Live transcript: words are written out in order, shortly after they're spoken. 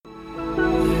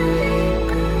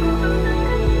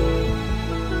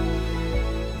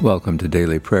Welcome to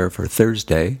Daily Prayer for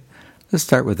Thursday. Let's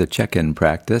start with a check-in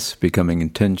practice, becoming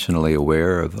intentionally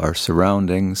aware of our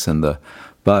surroundings and the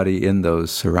body in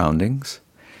those surroundings.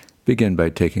 Begin by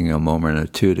taking a moment or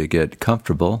two to get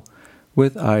comfortable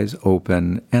with eyes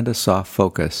open and a soft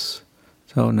focus.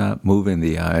 So not moving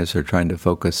the eyes or trying to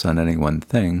focus on any one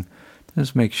thing.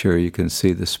 Just make sure you can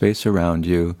see the space around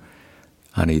you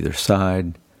on either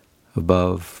side,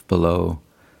 above, below,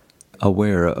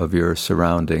 aware of your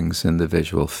surroundings in the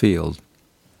visual field.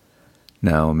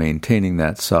 Now, maintaining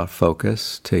that soft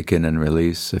focus, take in and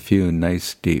release a few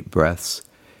nice deep breaths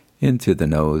into the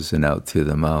nose and out through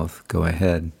the mouth. Go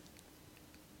ahead.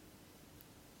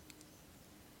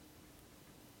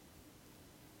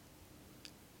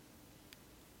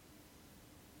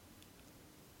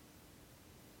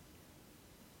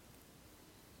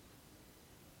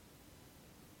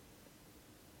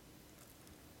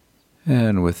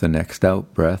 And with the next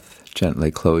out breath,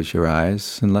 gently close your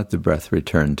eyes and let the breath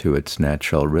return to its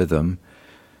natural rhythm.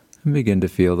 And begin to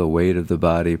feel the weight of the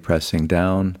body pressing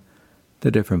down,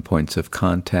 the different points of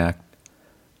contact,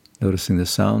 noticing the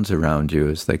sounds around you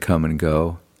as they come and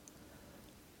go.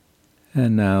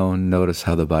 And now notice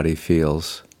how the body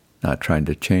feels, not trying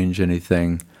to change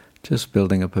anything, just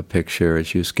building up a picture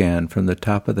as you scan from the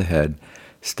top of the head,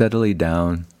 steadily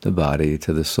down the body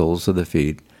to the soles of the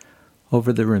feet,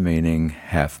 over the remaining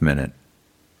half minute.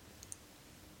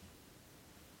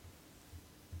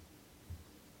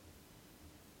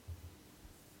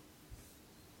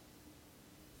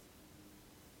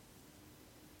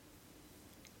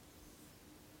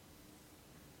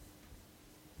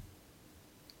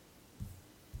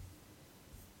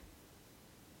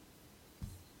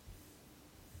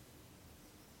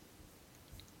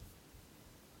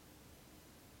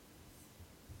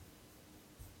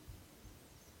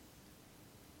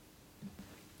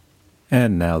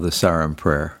 And now the Sarum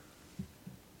Prayer.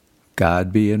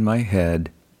 God be in my head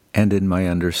and in my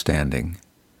understanding.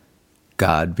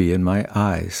 God be in my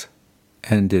eyes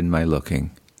and in my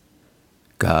looking.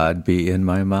 God be in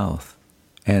my mouth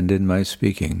and in my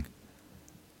speaking.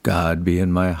 God be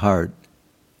in my heart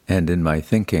and in my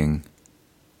thinking.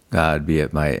 God be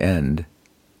at my end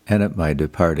and at my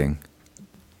departing.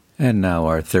 And now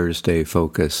our Thursday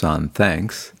focus on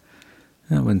thanks.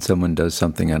 When someone does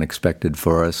something unexpected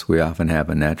for us, we often have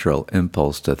a natural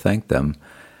impulse to thank them.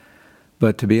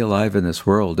 But to be alive in this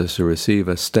world is to receive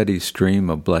a steady stream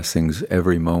of blessings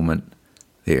every moment.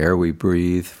 The air we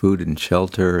breathe, food and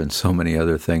shelter, and so many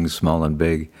other things, small and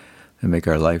big, that make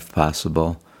our life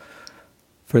possible.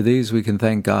 For these we can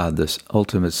thank God, this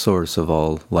ultimate source of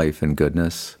all life and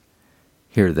goodness.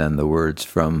 Hear then the words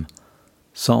from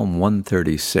Psalm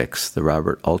 136, the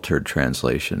Robert Alter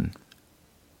translation.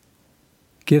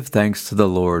 Give thanks to the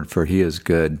Lord, for he is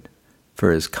good,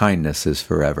 for his kindness is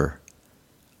forever.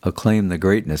 Acclaim the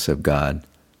greatness of God,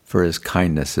 for his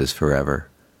kindness is forever.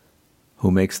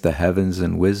 Who makes the heavens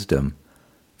in wisdom,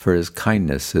 for his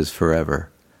kindness is forever.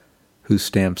 Who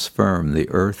stamps firm the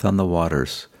earth on the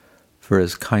waters, for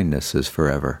his kindness is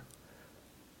forever.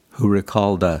 Who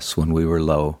recalled us when we were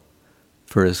low,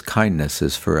 for his kindness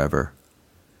is forever.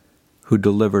 Who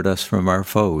delivered us from our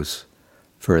foes,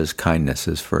 for his kindness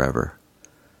is forever.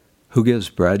 Who gives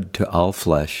bread to all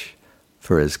flesh,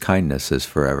 for his kindness is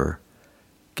forever.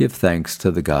 Give thanks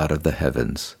to the God of the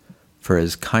heavens, for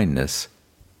his kindness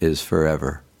is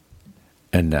forever.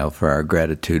 And now for our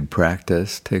gratitude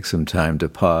practice, take some time to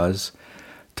pause,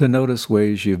 to notice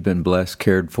ways you've been blessed,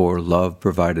 cared for, loved,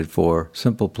 provided for,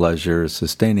 simple pleasures,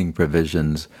 sustaining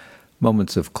provisions,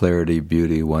 moments of clarity,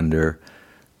 beauty, wonder.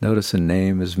 Notice and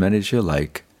name as many as you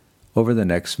like. Over the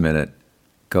next minute,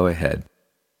 go ahead.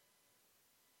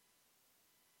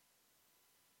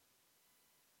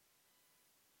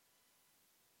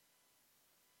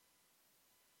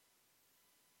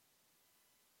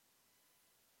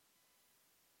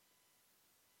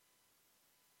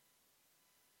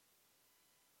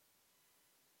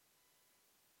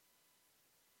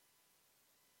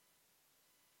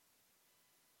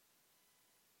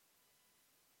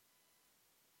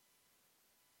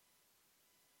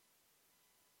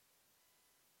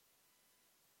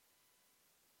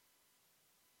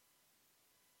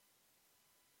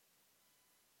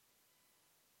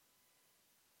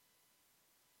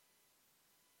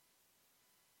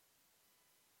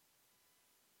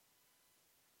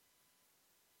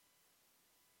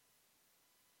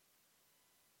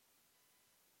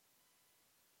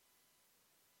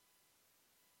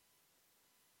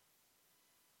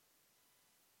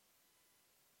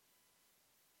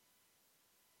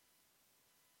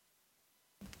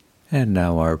 And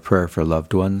now our prayer for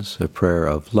loved ones, a prayer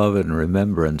of love and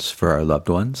remembrance for our loved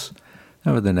ones.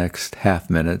 Now, for the next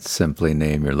half minute, simply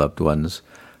name your loved ones,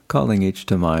 calling each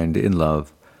to mind in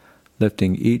love,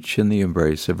 lifting each in the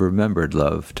embrace of remembered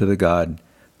love to the God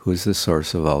who is the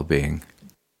source of all being.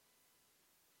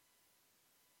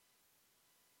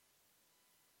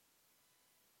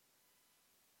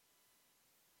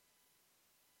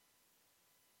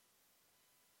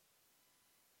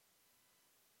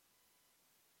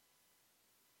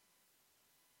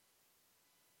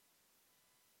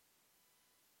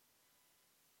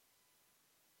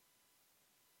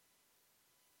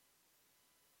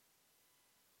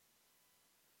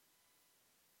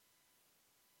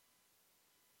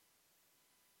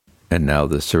 And now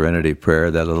the Serenity Prayer,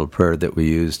 that little prayer that we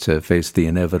use to face the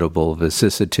inevitable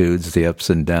vicissitudes, the ups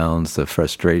and downs, the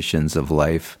frustrations of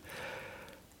life.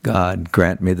 God,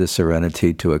 grant me the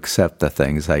serenity to accept the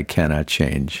things I cannot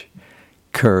change,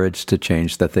 courage to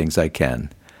change the things I can,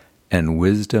 and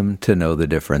wisdom to know the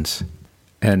difference.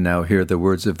 And now hear the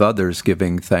words of others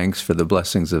giving thanks for the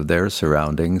blessings of their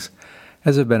surroundings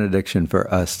as a benediction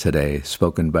for us today,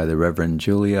 spoken by the Reverend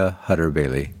Julia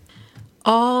Hutter-Bailey.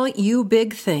 All you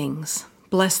big things,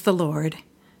 bless the Lord.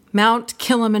 Mount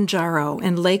Kilimanjaro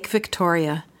and Lake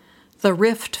Victoria, the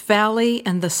Rift Valley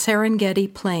and the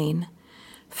Serengeti Plain,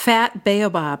 fat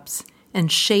baobabs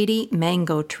and shady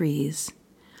mango trees.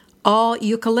 All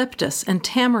eucalyptus and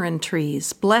tamarind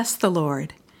trees, bless the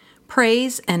Lord.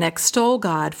 Praise and extol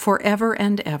God forever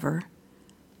and ever.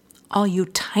 All you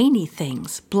tiny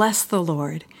things, bless the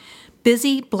Lord.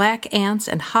 Busy black ants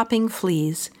and hopping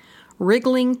fleas,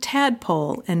 wriggling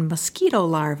tadpole and mosquito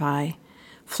larvae,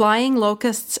 flying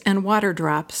locusts and water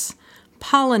drops,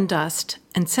 pollen dust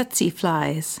and tsetse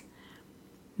flies,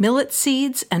 millet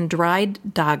seeds and dried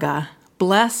daga,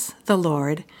 bless the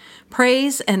Lord.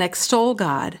 Praise and extol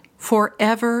God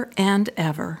forever and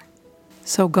ever.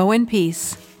 So go in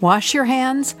peace, wash your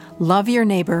hands, love your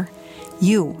neighbor.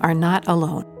 You are not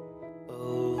alone. A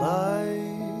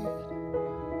light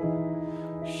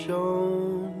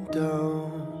shone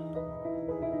down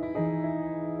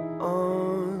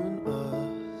on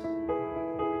us,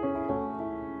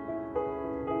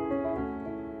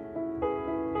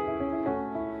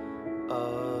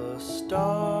 a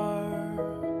star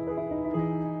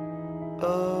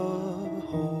of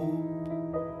hope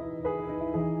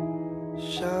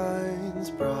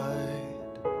shines bright,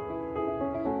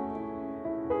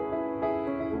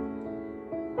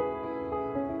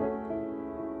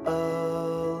 a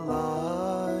light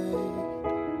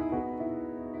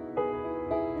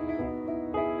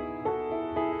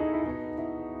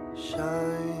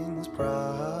shines bright.